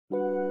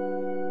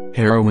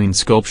Harrowing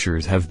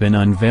sculptures have been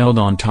unveiled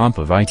on top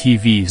of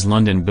ITV's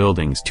London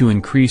buildings to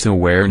increase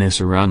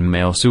awareness around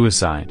male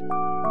suicide.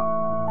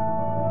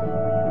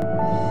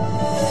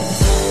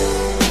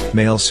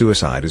 Male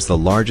suicide is the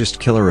largest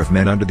killer of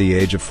men under the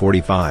age of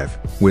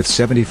 45, with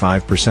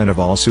 75% of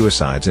all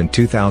suicides in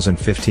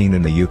 2015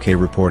 in the UK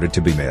reported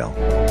to be male.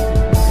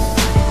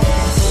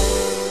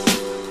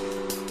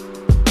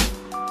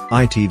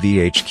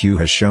 ITV HQ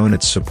has shown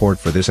its support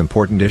for this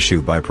important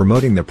issue by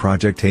promoting the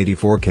Project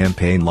 84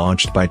 campaign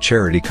launched by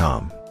charity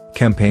COM,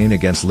 Campaign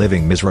Against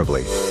Living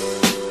Miserably.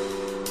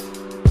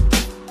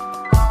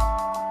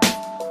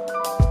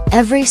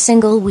 Every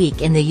single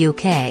week in the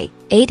UK,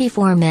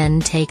 84 men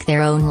take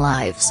their own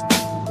lives.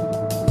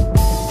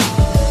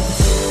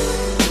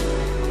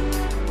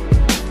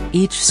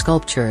 Each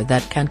sculpture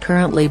that can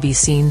currently be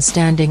seen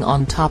standing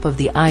on top of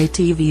the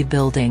ITV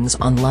buildings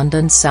on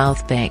London's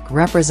South Bank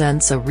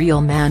represents a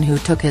real man who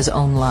took his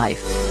own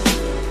life.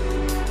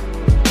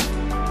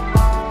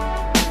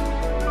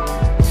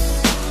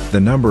 The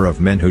number of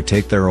men who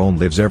take their own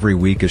lives every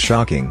week is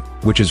shocking,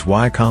 which is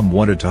why COM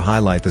wanted to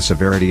highlight the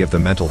severity of the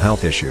mental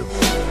health issue.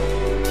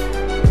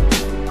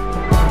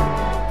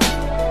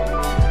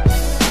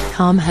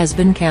 COM has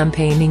been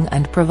campaigning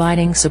and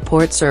providing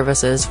support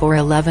services for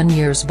 11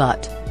 years,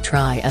 but,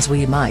 try as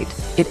we might,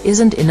 it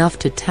isn't enough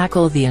to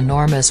tackle the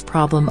enormous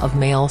problem of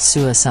male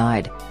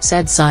suicide,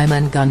 said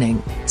Simon Gunning,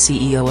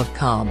 CEO of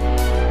COM.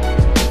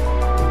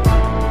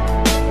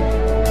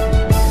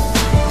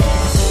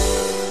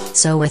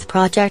 So with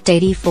Project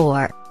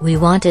 84, we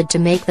wanted to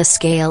make the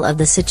scale of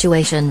the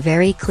situation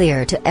very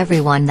clear to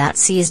everyone that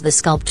sees the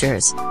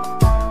sculptures.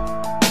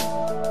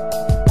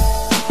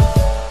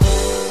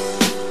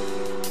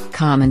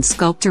 COM and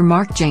sculptor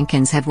Mark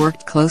Jenkins have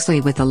worked closely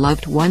with the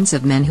loved ones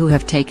of men who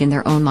have taken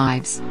their own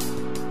lives.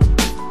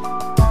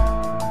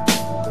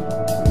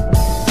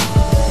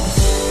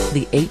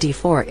 The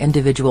 84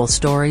 individual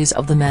stories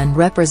of the men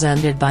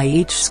represented by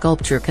each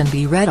sculpture can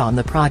be read on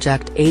the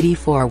Project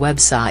 84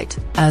 website,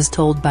 as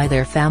told by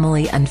their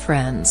family and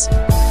friends.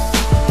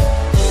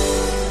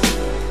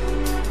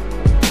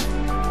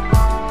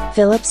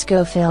 Philip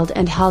Schofield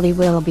and Holly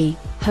Willoughby,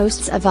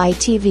 hosts of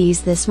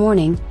ITV's This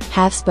Morning,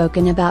 have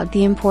spoken about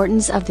the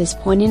importance of this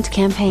poignant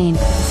campaign.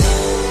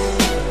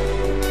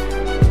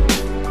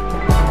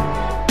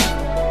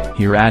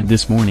 Here at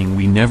This Morning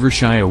we never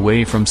shy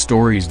away from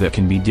stories that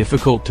can be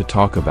difficult to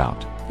talk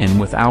about, and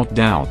without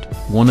doubt,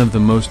 one of the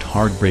most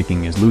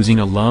heartbreaking is losing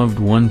a loved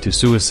one to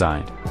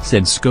suicide,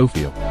 said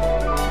Schofield.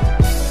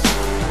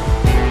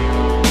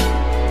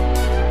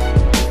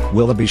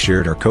 Willoughby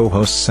shared her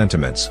co-host's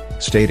sentiments,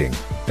 stating,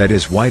 "That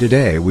is why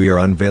today we are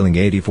unveiling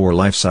 84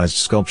 life-sized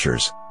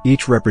sculptures,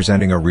 each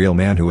representing a real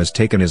man who has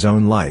taken his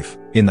own life,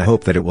 in the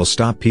hope that it will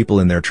stop people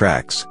in their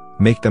tracks,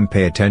 make them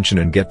pay attention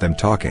and get them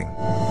talking."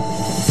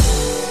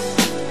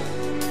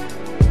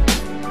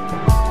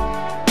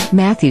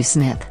 Matthew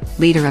Smith,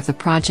 leader of the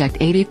Project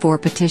 84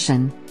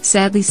 petition,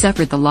 sadly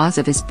suffered the loss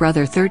of his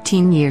brother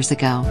 13 years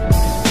ago.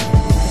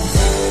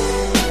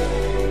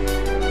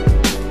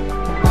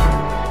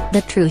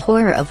 The true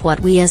horror of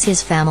what we as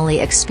his family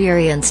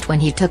experienced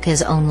when he took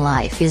his own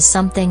life is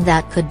something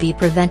that could be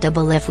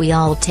preventable if we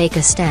all take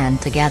a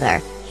stand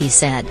together, he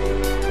said.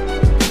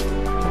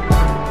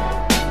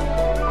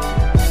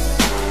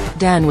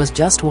 Dan was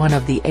just one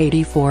of the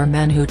 84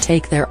 men who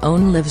take their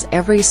own lives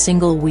every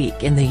single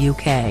week in the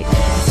UK.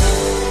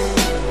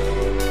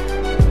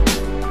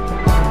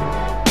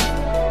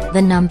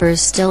 The numbers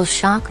still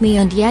shock me,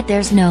 and yet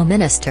there's no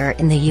minister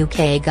in the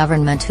UK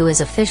government who is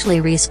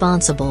officially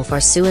responsible for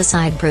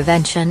suicide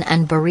prevention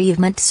and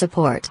bereavement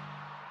support.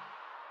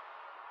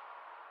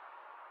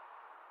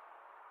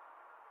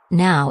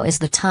 Now is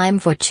the time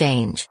for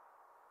change.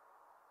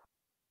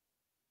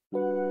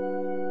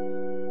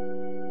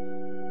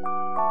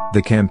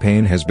 The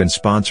campaign has been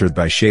sponsored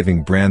by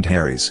shaving brand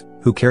Harry's,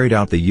 who carried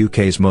out the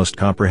UK's most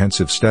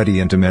comprehensive study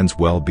into men's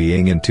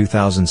well-being in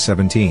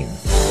 2017.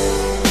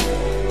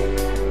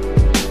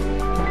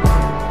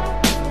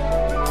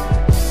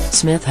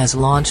 Smith has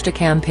launched a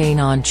campaign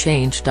on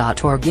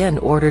change.org in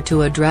order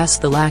to address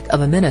the lack of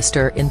a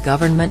minister in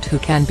government who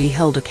can be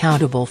held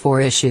accountable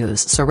for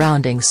issues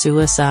surrounding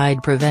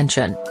suicide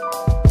prevention.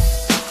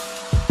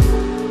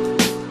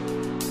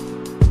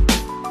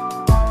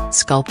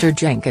 Sculptor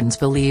Jenkins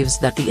believes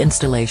that the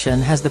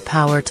installation has the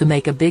power to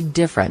make a big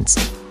difference.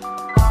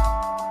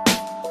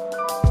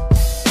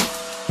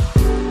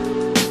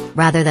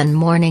 Rather than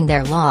mourning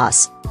their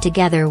loss,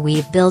 together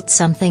we've built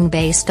something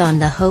based on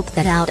the hope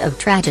that out of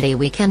tragedy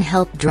we can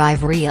help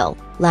drive real,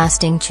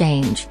 lasting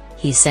change,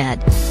 he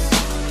said.